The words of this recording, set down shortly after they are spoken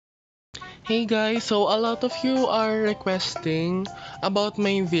Hey guys, so a lot of you are requesting about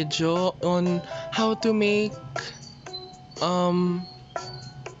my video on how to make um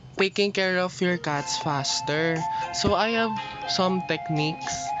taking care of your cats faster. So I have some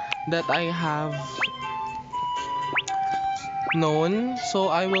techniques that I have known. So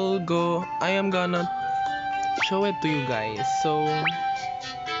I am gonna show it to you guys. So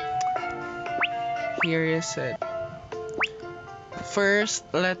here is it. First,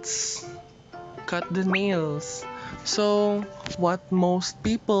 let's cut the nails. So what most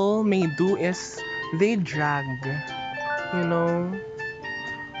people may do is they drag, you know,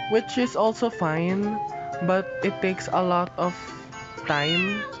 which is also fine, but it takes a lot of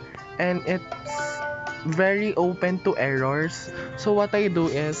time and it's very open to errors. So what I do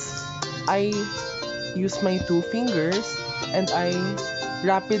is I use my two fingers and I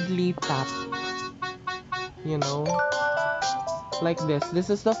rapidly tap, you know, like this. This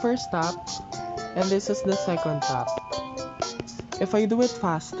is the first tap and this is the second tap. If I do it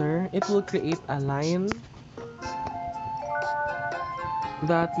faster, it will create a line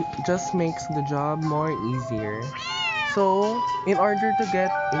that just makes the job more easier. So, in order to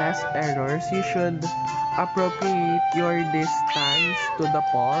get less errors, you should appropriate your distance to the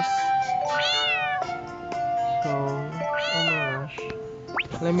pause. So, oh my gosh.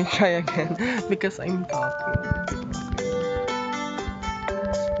 Let me try again because I'm talking.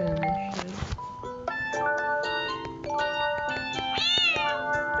 Let's finish it.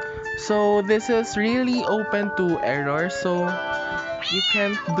 So, this is really open to errors, so you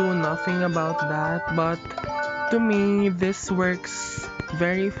can't do nothing about that. But to me, this works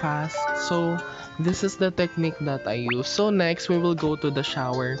very fast. So this is the technique that I use. So next, we will go to the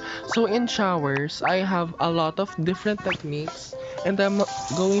shower. So in showers, I have a lot of different techniques and I'm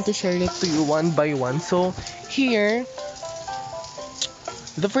going to share it to you one by one. So here,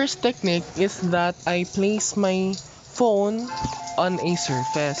 the first technique is that I place my phone on a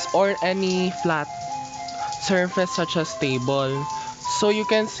surface or any flat surface such as table. So you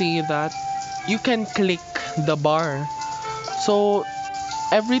can see that you can click the bar. So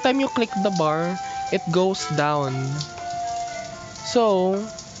every time you click the bar, it goes down. So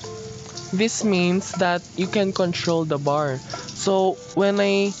this means that you can control the bar. So when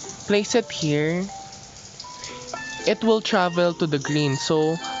I place it here, it will travel to the green.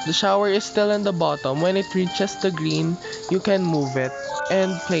 So the shower is still in the bottom. When it reaches the green, you can move it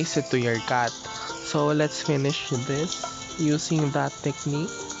and place it to your cat. So let's finish this using that technique.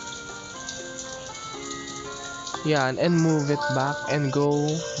 Yeah, and move it back and go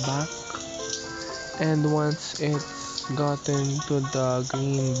back. And once it's gotten to the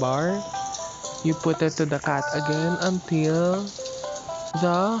green bar, you put it to the cat again until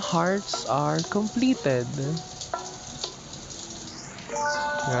the hearts are completed.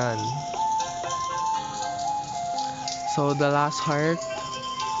 Yan. So the last heart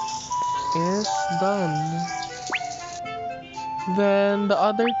is done. Then the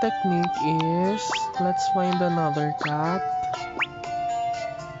other technique is, let's find another cat.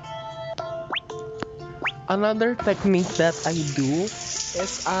 Another technique that I do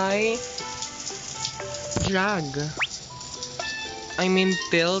is I drag. I mean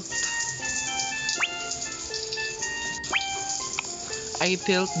tilt. I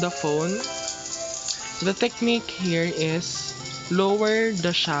tilt the phone. The technique here is lower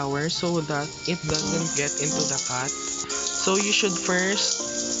the shower so that it doesn't get into the cat. So you should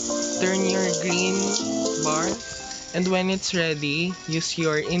first turn your green bar and when it's ready, use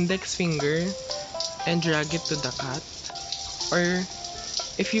your index finger and drag it to the cat. Or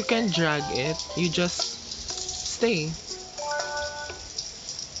if you can drag it, you just stay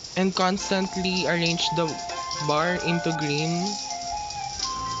and constantly arrange the bar into green.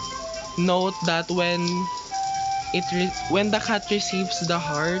 Note that when the cat receives the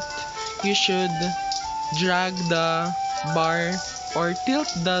heart, you should drag the bar or tilt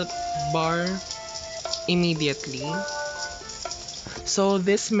the bar immediately. So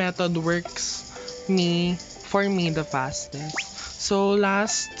this method works for me the fastest. So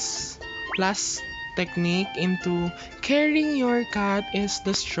last technique into caring your cat is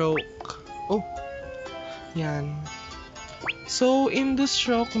the stroke. Oh, yan. So in the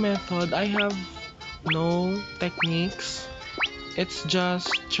stroke method, I have no techniques. It's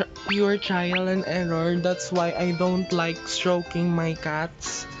just pure trial and error. That's why I don't like stroking my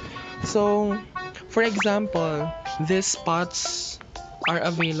cats. So, for example, these spots are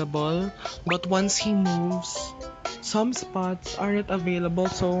available, but once he moves, some spots aren't available.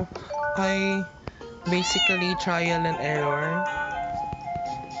 So, I basically trial and error,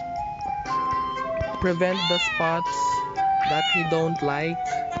 prevent the spots that he don't like,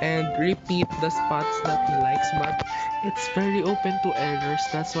 and repeat the spots that he likes, but it's very open to errors.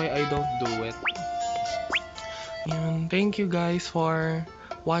 That's why I don't do it. And thank you guys for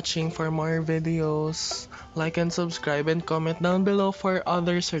watching. For more videos, like and subscribe and comment down below for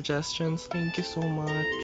other suggestions. Thank you so much.